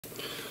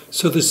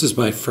So this is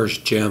my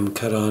first gem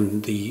cut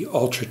on the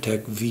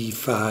Ulrra-Tec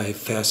V5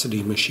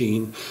 faceting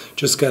machine.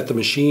 Just got the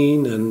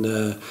machine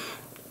and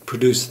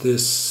produced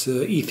this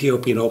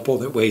Ethiopian opal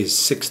that weighs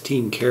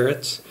 16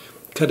 carats,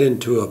 cut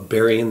into a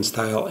Barion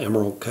style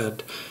emerald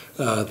cut.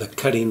 The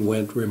cutting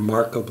went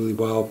remarkably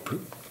well,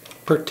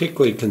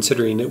 particularly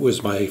considering it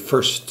was my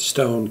first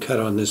stone cut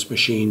on this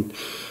machine.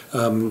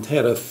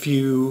 Had a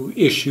few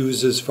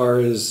issues as far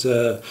as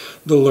the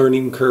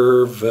learning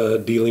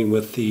curve, dealing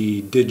with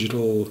the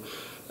digital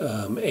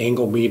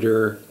angle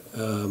meter.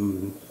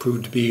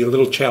 Proved to be a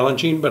little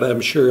challenging, but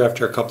I'm sure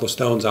after a couple of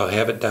stones I'll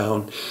have it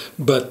down.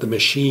 But the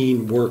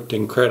machine worked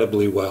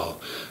incredibly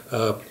well.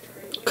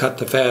 Cut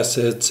the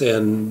facets,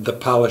 and the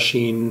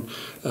polishing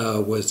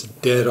was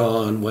dead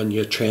on when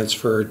you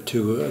transferred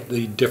to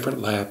the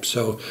different laps.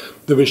 So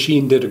the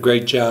machine did a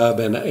great job,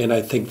 and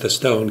I think the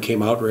stone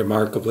came out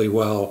remarkably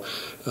well.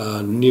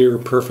 Near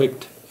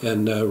perfect,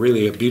 and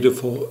really a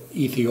beautiful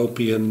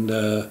Ethiopian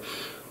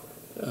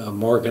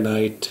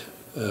Morganite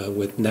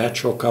with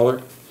natural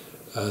color.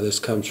 This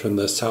comes from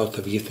the south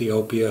of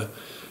Ethiopia,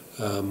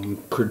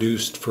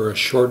 produced for a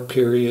short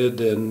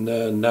period, and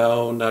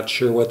now not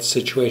sure what the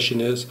situation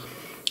is.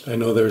 I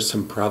know there's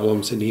some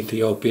problems in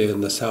Ethiopia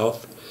in the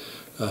south,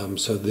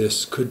 so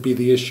this could be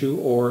the issue,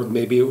 or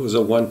maybe it was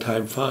a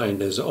one-time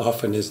find, as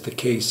often is the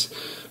case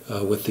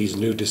with these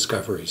new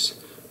discoveries.